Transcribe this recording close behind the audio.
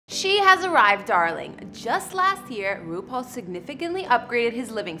She has arrived, darling. Just last year, RuPaul significantly upgraded his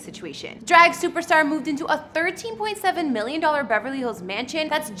living situation. Drag superstar moved into a $13.7 million Beverly Hills mansion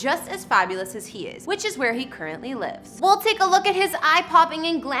that's just as fabulous as he is, which is where he currently lives. We'll take a look at his eye-popping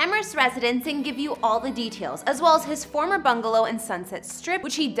and glamorous residence and give you all the details, as well as his former bungalow in Sunset Strip,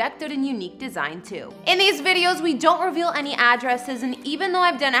 which he decked out in unique design too. In these videos, we don't reveal any addresses, and even though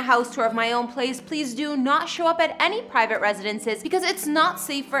I've done a house tour of my own place, please do not show up at any private residences because it's not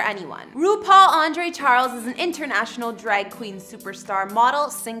safe for anyone. RuPaul Andre Charles is an international drag queen superstar, model,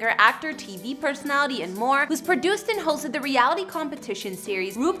 singer, actor, TV personality, and more, who's produced and hosted the reality competition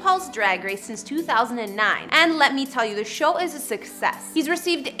series RuPaul's Drag Race since 2009. And let me tell you, the show is a success. He's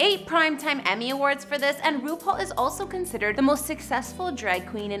received 8 Primetime Emmy Awards for this, and RuPaul is also considered the most successful drag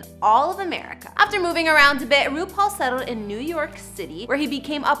queen in all of America. After moving around a bit, RuPaul settled in New York City, where he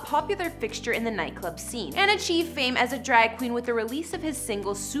became a popular fixture in the nightclub scene, and achieved fame as a drag queen with the release of his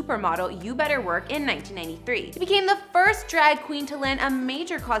single Supermodel, You Better Work in 1993. He became the first drag queen to land a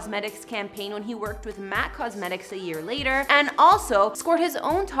major cosmetics campaign when he worked with MAC Cosmetics a year later, and also scored his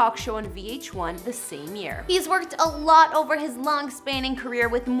own talk show on VH1 the same year. He's worked a lot over his long-spanning career,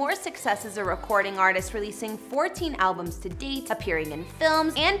 with more success as a recording artist, releasing 14 albums to date, appearing in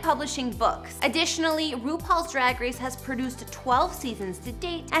films, and publishing books. Additionally, RuPaul's Drag Race has produced 12 seasons to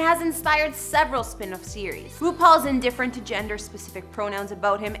date and has inspired several spin-off series. RuPaul's indifferent to gender-specific pronouns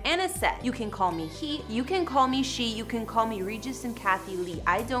about him and has said, "You can call me he, you can call me she, you can call me Regis and Kathy Lee.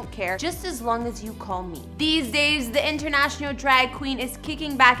 I don't care, just as long as you call me." These days, the international drag queen is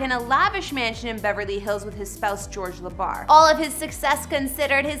kicking back in a lavish mansion in Beverly Hills with his spouse George LaBar. All of his success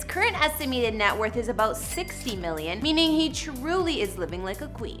considered, his current estimated net worth is about $60 million, meaning he truly is living like a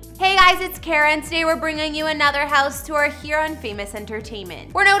queen. Hey guys, it's Kara, and today we're bringing you another house tour here on Famous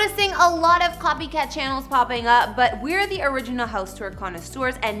Entertainment. We're noticing a lot of copycat channels popping up, but we're the original house tour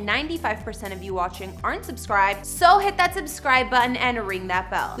connoisseurs, and 95% of you watching aren't subscribed, so hit that subscribe button and ring that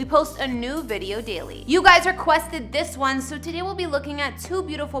bell. We post a new video daily. You guys requested this one, so today we'll be looking at 2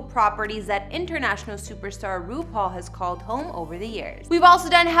 beautiful properties that international superstar RuPaul has called home over the years. We've also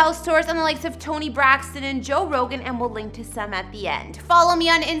done house tours on the likes of Toni Braxton and Joe Rogan, and we'll link to some at the end. Follow me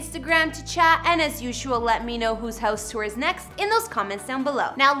on Instagram to chat, and as usual, let me know whose house tour is next in those comments down below.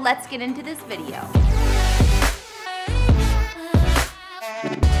 Now let's get into this video.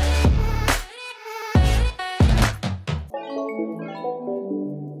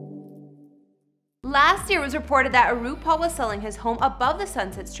 Last year, it was reported that RuPaul was selling his home above the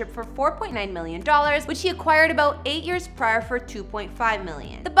Sunset Strip for $4.9 million, which he acquired about 8 years prior for $2.5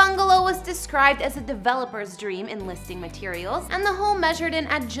 million. The bungalow was described as a developer's dream in listing materials, and the home measured in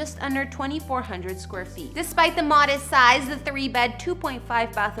at just under 2,400 square feet. Despite the modest size, the 3-bed,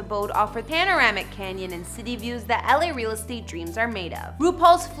 2.5-bath abode offered panoramic canyon and city views that LA real estate dreams are made of.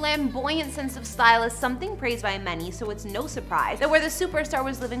 RuPaul's flamboyant sense of style is something praised by many, so it's no surprise that where the superstar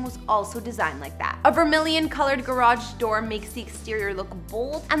was living was also designed like that. A vermilion-colored garage door makes the exterior look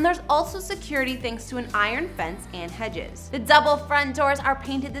bold, and there's also security thanks to an iron fence and hedges. The double front doors are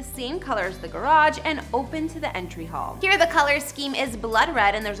painted the same color as the garage and open to the entry hall. Here, the color scheme is blood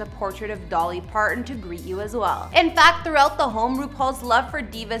red, and there's a portrait of Dolly Parton to greet you as well. In fact, throughout the home, RuPaul's love for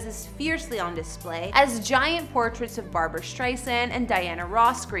divas is fiercely on display, as giant portraits of Barbara Streisand and Diana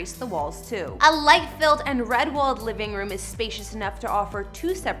Ross grace the walls too. A light-filled and red-walled living room is spacious enough to offer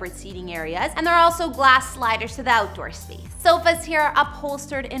 2 separate seating areas, and there are also glass sliders to the outdoor space. Sofas here are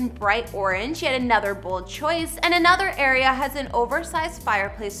upholstered in bright orange, yet another bold choice, and another area has an oversized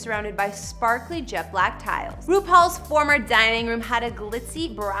fireplace surrounded by sparkly jet black tiles. RuPaul's former dining room had a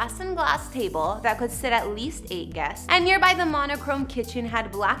glitzy brass and glass table that could sit at least 8 guests, and nearby the monochrome kitchen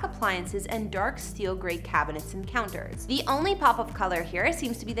had black appliances and dark steel gray cabinets and counters. The only pop of color here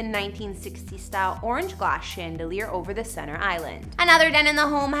seems to be the 1960s style orange glass chandelier over the center island. Another den in the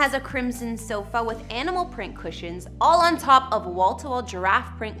home has a crimson sofa with animal print cushions, all on top of wall-to-wall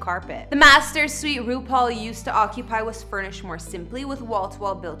giraffe print carpet. The master suite RuPaul used to occupy was furnished more simply with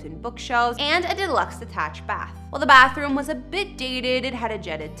wall-to-wall built-in bookshelves and a deluxe attached bath. While the bathroom was a bit dated, it had a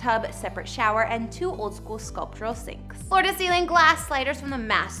jetted tub, separate shower, and 2 old-school sculptural sinks. Floor-to-ceiling glass sliders from the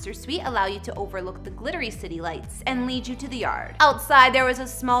master suite allow you to overlook the glittery city lights and lead you to the yard. Outside, there was a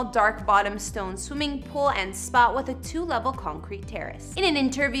small dark-bottom stone swimming pool and spa with a 2-level concrete terrace. In an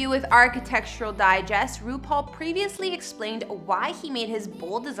interview with Architectural Digest, RuPaul previously explained why he made his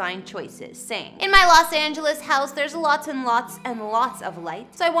bold design choices, saying, "In my Los Angeles house, there's lots and lots and lots of light,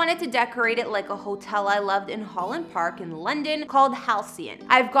 so I wanted to decorate it like a hotel I loved in Hollywood Holland Park in London called Halcyon.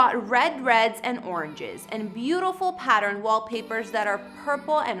 I've got red, reds, and oranges, and beautiful patterned wallpapers that are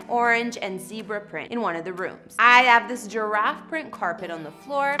purple and orange and zebra print in one of the rooms. I have this giraffe print carpet on the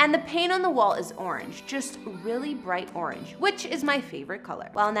floor, and the paint on the wall is orange, just really bright orange, which is my favorite color.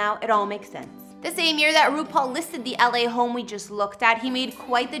 Well, now it all makes sense. The same year that RuPaul listed the LA home we just looked at, he made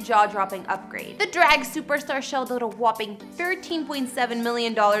quite the jaw-dropping upgrade. The drag superstar shelled out a whopping $13.7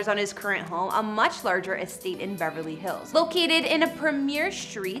 million on his current home, a much larger estate in Beverly Hills, located in a premier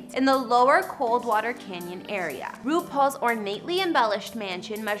street in the lower Coldwater Canyon area. RuPaul's ornately embellished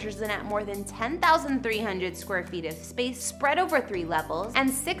mansion measures in at more than 10,300 square feet of space spread over 3 levels, and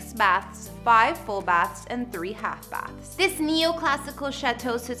 6 baths, 5 full baths, and 3 half baths. This neoclassical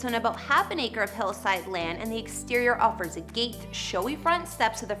chateau sits on about half an acre of hillside land, and the exterior offers a gate, showy front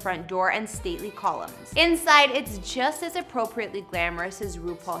steps to the front door, and stately columns. Inside, it's just as appropriately glamorous as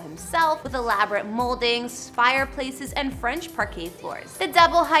RuPaul himself, with elaborate moldings, fireplaces, and French parquet floors. The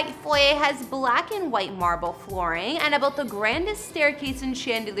double-height foyer has black and white marble flooring and about the grandest staircase and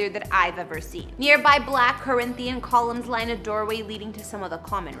chandelier that I've ever seen. Nearby, black Corinthian columns line a doorway leading to some of the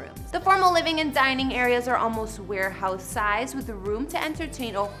common rooms. The formal living and dining areas are almost warehouse size, with room to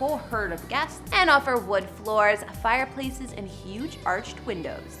entertain a whole herd of guests and offer wood floors, fireplaces, and huge arched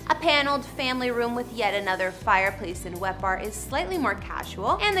windows. A paneled family room with yet another fireplace and wet bar is slightly more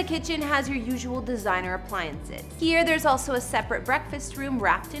casual, and the kitchen has your usual designer appliances. Here, there's also a separate breakfast room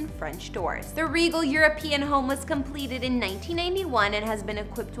wrapped in French doors. The regal European home was completed in 1991 and has been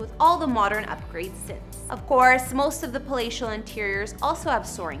equipped with all the modern upgrades since. Of course, most of the palatial interiors also have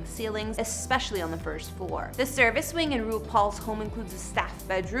soaring ceilings, especially on the first floor. The service wing in RuPaul's home includes a staff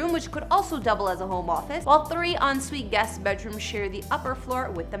bedroom, which could also double as a home office, while 3 ensuite guest bedrooms share the upper floor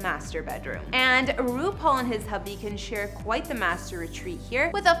with the master bedroom. And RuPaul and his hubby can share quite the master retreat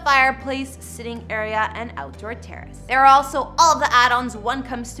here, with a fireplace, sitting area, and outdoor terrace. There are also all the add-ons one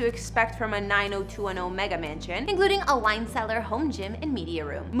comes to expect from a 90210 mega mansion, including a wine cellar, home gym, and media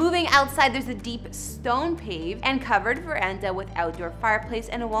room. Moving outside, there's a deep stone-paved and covered veranda with outdoor fireplace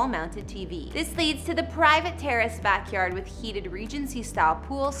and a wall-mounted TV. This leads to the private terrace backyard with heated Regency-style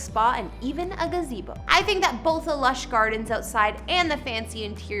pool, spa, and even a gazebo. I think that both the lush gardens outside and the fancy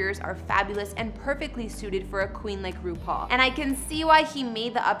interiors are fabulous and perfectly suited for a queen like RuPaul, and I can see why he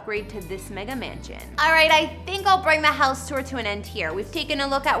made the upgrade to this mega mansion. Alright, I think I'll bring the house tour to an end here. We've taken a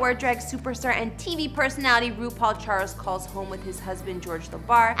look at where drag superstar and TV personality RuPaul Charles calls home with his husband George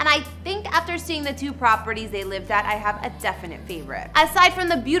LeBar, and I think after seeing the 2 properties they lived at, I have a definite favorite. Aside from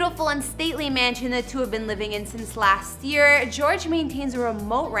the beautiful and stately mansion the two have been living in since last year, George maintains a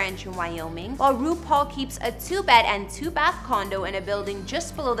remote ranch in Wyoming, while RuPaul keeps a 2-bed and 2-bath condo in a building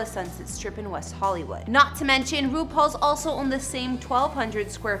just below the Sunset Strip in West Hollywood. Not to mention, RuPaul's also owned the same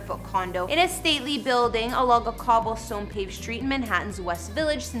 1,200 square foot condo in a stately building along a cobblestone paved street in Manhattan's West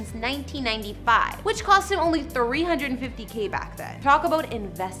Village since 1995, which cost him only $350K back then. Talk about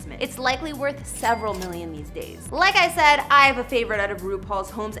investment. It's likely worth several million these days. Like I said, I have a favorite out of RuPaul's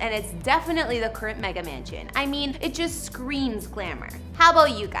homes, and it's definitely the current mega mansion. I mean, it just screams glamour. How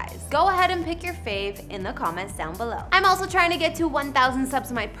about you guys? Go ahead and pick your fave in the comments down below. I'm also trying to get to 1,000 subs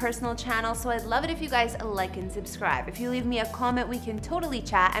on my personal channel, so I'd love it if you guys like and subscribe. If you leave me a comment, we can totally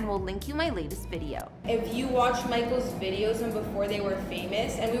chat, and we'll link you my latest video. If you watch Michael's videos and before they were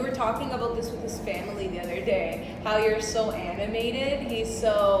famous, and we were talking about this with his family the other day, how you're so animated, he's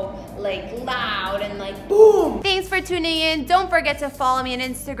so like loud and like boom. Thanks for tuning in. Don't forget to follow me on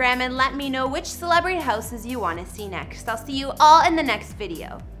Instagram and let me know which celebrity houses you want to see next. I'll see you all in the next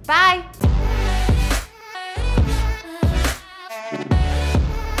video. Bye!